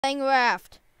Playing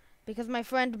Raft because my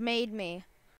friend made me.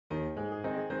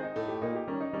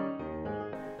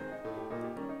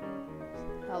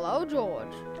 Hello,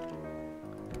 George.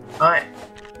 Hi.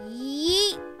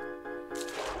 Yeet.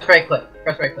 Press right click.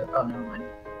 Press right click. Oh, never mind.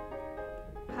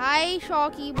 Hi,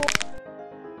 Sharky boy.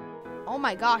 Oh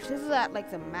my gosh, this is at like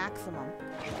the maximum.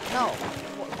 No,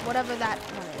 whatever that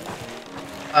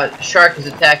one is. Shark is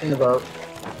attacking the boat.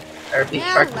 I repeat,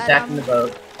 Yeah, shark is attacking the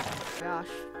boat. Gosh.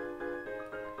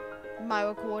 My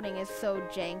recording is so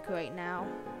jank right now.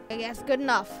 I guess good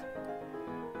enough.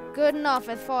 Good enough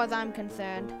as far as I'm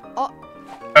concerned. Oh.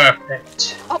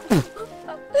 Perfect. Oh.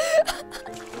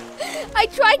 I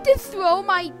tried to throw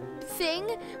my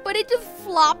thing, but it just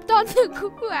flopped on the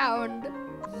ground.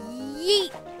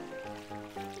 Yeet.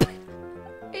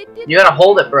 You gotta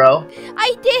hold it, bro.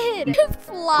 I did. It just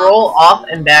flopped. Scroll off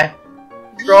and back.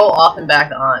 Scroll off and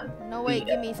back on. No, wait,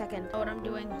 give me a second. Know what I'm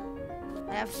doing.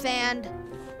 I have sand.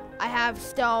 I have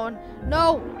stone.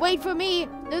 No, wait for me.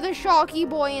 There's a Sharky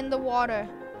boy in the water.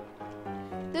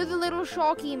 There's a little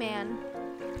Sharky man.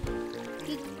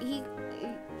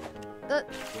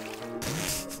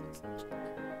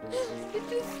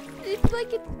 It's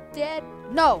like it's dead.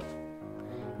 No.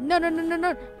 No.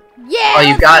 Yeah. Oh,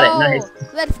 you got it. Nice.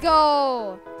 Let's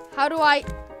go. How do I?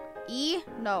 E?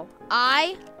 No.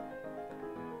 I?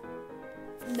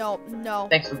 No.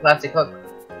 Thanks for the plastic hook.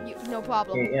 No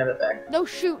problem. You have it back. No,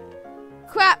 shoot.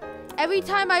 Crap. Every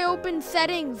time I open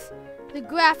settings, the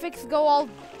graphics go all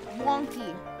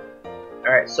wonky.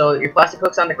 Alright, so your plastic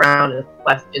hook's on the ground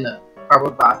in the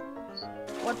cardboard box.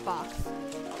 What box?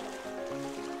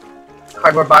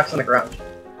 Cardboard box on the ground.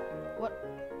 What?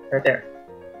 Right there.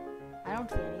 I don't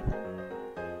see anything.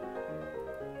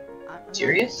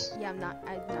 Serious? Yeah, I'm not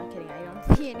kidding. I don't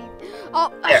see anything.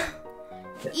 Oh. There.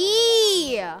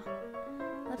 E.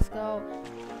 Let's go.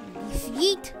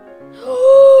 Yeet.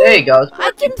 There you go.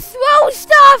 I can throw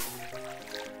stuff.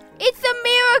 It's a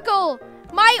miracle.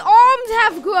 My arms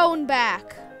have grown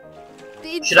back.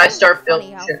 Should I start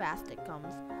building? building? How fast it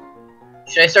comes.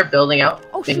 Should I start building out?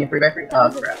 Oh, Making shoot. 3x3? Oh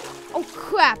crap. Oh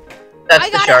crap. That's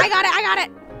the shark. I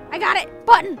got it.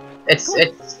 Button. It's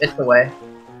the way.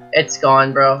 It's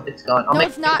gone, bro. It's gone. I'll No, make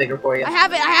it's it not. bigger for you. I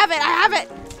have it.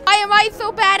 Why am I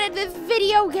so bad at this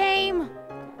video game?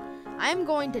 I'm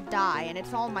going to die, and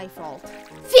it's all my fault.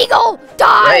 Seagull,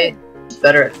 die! Right. I'm just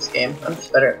better at this game. I'm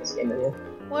just better at this game than you.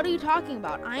 What are you talking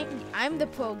about? I'm the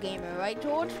pro gamer, right,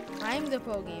 George? I'm the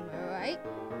pro gamer, right?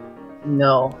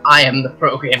 No, I am the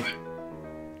pro gamer.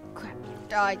 Crap.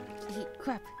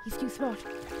 Crap. He's too smart.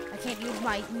 I can't use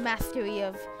my mastery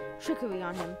of trickery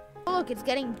on him. Oh, look, it's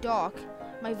getting dark.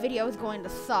 My video is going to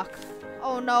suck.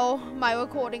 Oh no, my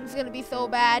recording's gonna be so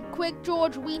bad. Quick,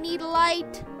 George, we need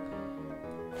light.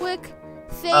 Quick,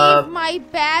 save my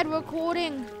bad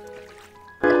recording.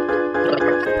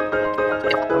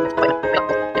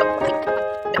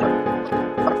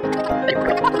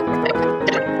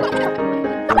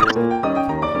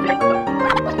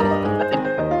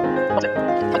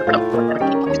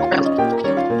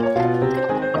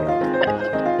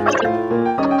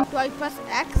 Do I press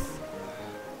X?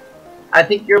 I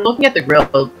think you're looking at the grill.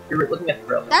 You're looking at the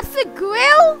grill. That's the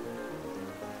grill?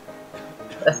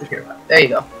 That's the grill. There you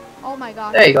go. Oh my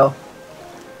gosh. There you go.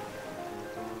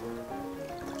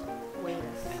 Wait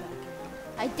a second.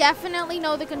 I definitely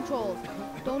know the controls.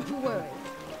 Don't you worry.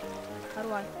 How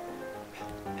do I?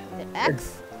 Is it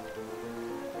X?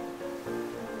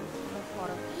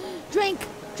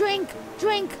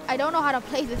 Drink! I don't know how to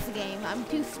play this game. I'm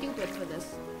too stupid for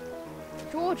this.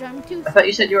 George, I'm too... I thought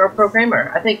you said you were a pro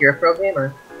gamer. I think you're a pro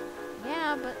gamer.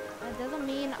 Yeah, but that doesn't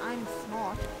mean I'm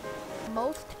smart.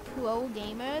 Most pro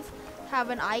gamers have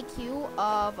an IQ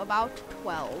of about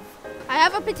 12. I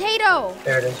have a potato!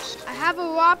 There it is. I have a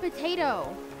raw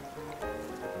potato.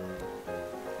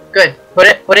 Good. Put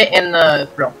it in the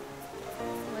grill.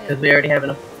 Because Wait, we already have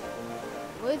enough.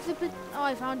 where's the oh,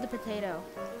 I found the potato.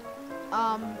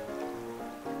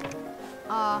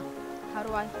 How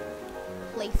do I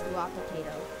place the raw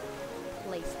potato?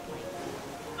 Place.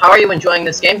 How are you enjoying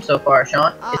this game so far,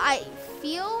 Sean? I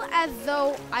feel as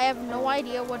though I have no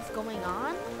idea what's going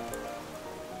on.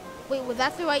 Wait, was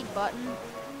that the right button?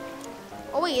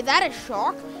 Oh wait, is that a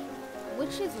shark?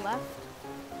 Which is left?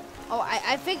 Oh,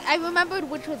 I think I remembered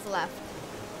which was left.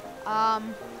 Right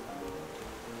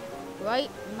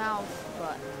mouse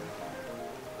button.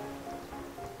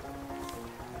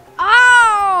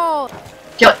 Oh!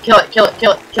 Kill it.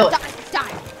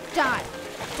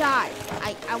 Die.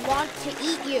 I want to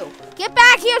eat you. Get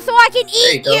back here so I can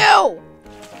eat you!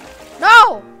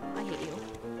 No! I hate you.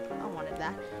 I wanted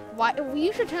that. Why?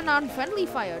 You should turn on friendly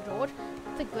fire, George.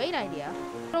 It's a great idea.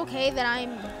 Okay that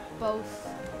I'm both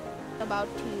about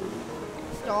to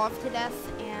starve to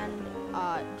death and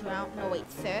drown. No wait,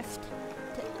 thirst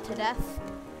to death.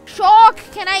 Shark,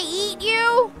 can I eat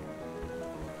you?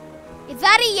 Is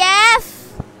that a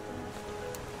yes?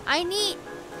 I need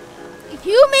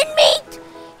human meat!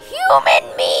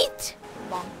 Human meat!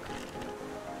 Bonk.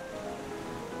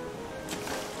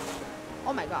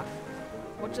 Oh my gosh.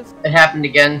 What just... It happened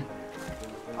again.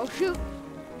 Oh shoot.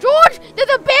 George! There's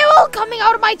a barrel coming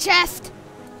out of my chest!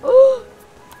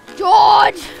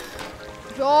 George!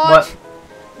 George! What?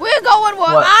 We're going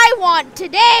where What? I want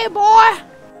today, boy!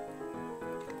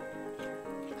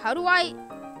 How do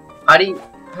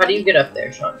you get up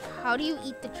there, Sean? How do you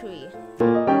eat the tree?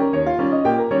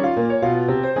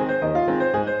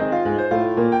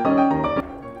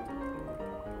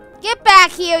 Get back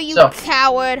here, you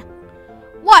coward!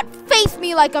 What? Face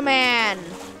me like a man!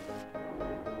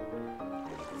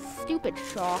 Stupid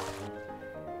shark.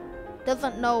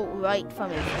 Doesn't know right from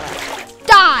his left.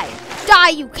 Die! Die,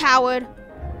 you coward!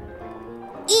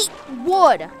 Eat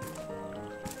wood!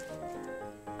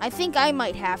 I think I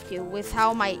might have to with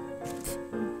how my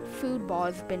food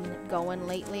bar's been going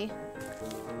lately.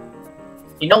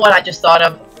 You know what I just thought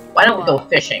of? Why don't we go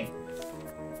fishing?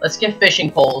 Let's get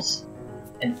fishing poles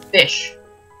and fish.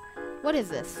 What is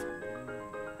this?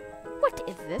 What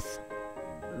is this?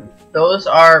 Those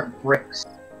are bricks.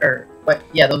 Or what?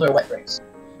 Yeah, those are wet bricks.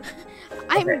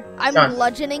 I'm Sean.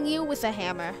 bludgeoning you with a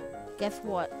hammer. Guess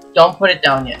what? Don't put it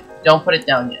down yet. Don't put it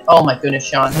down yet. Oh my goodness,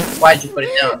 Sean. Why did you put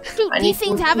it down? Shoot, these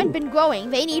things haven't been growing.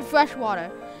 They need fresh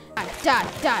water. Die,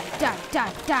 die, die,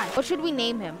 die, die. What should we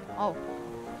name him? Oh,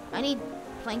 I need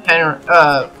plankton.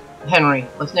 Henry.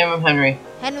 Let's name him Henry.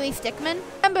 Henry Stickmin.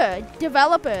 Remember,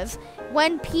 developers,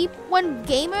 when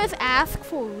gamers ask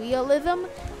for realism,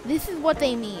 this is what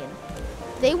they mean.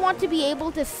 They want to be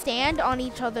able to stand on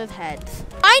each other's heads.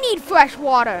 I need fresh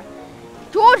water.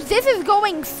 George, this is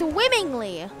going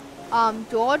swimmingly.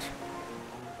 George?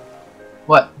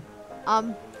 What?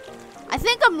 I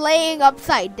think I'm laying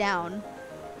upside down.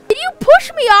 Did you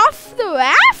push me off the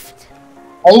raft?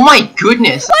 Oh my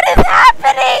goodness! What is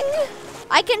happening?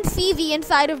 I can see the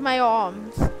inside of my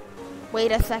arms.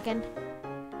 Wait a second.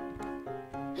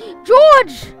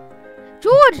 George!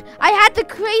 George, I had the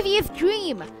craziest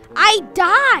dream. I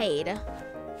died.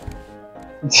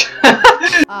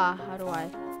 How do I?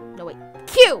 No, wait.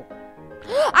 Q!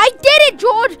 I did it,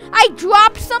 George! I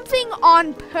dropped something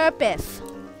on purpose.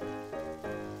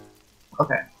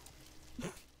 Okay.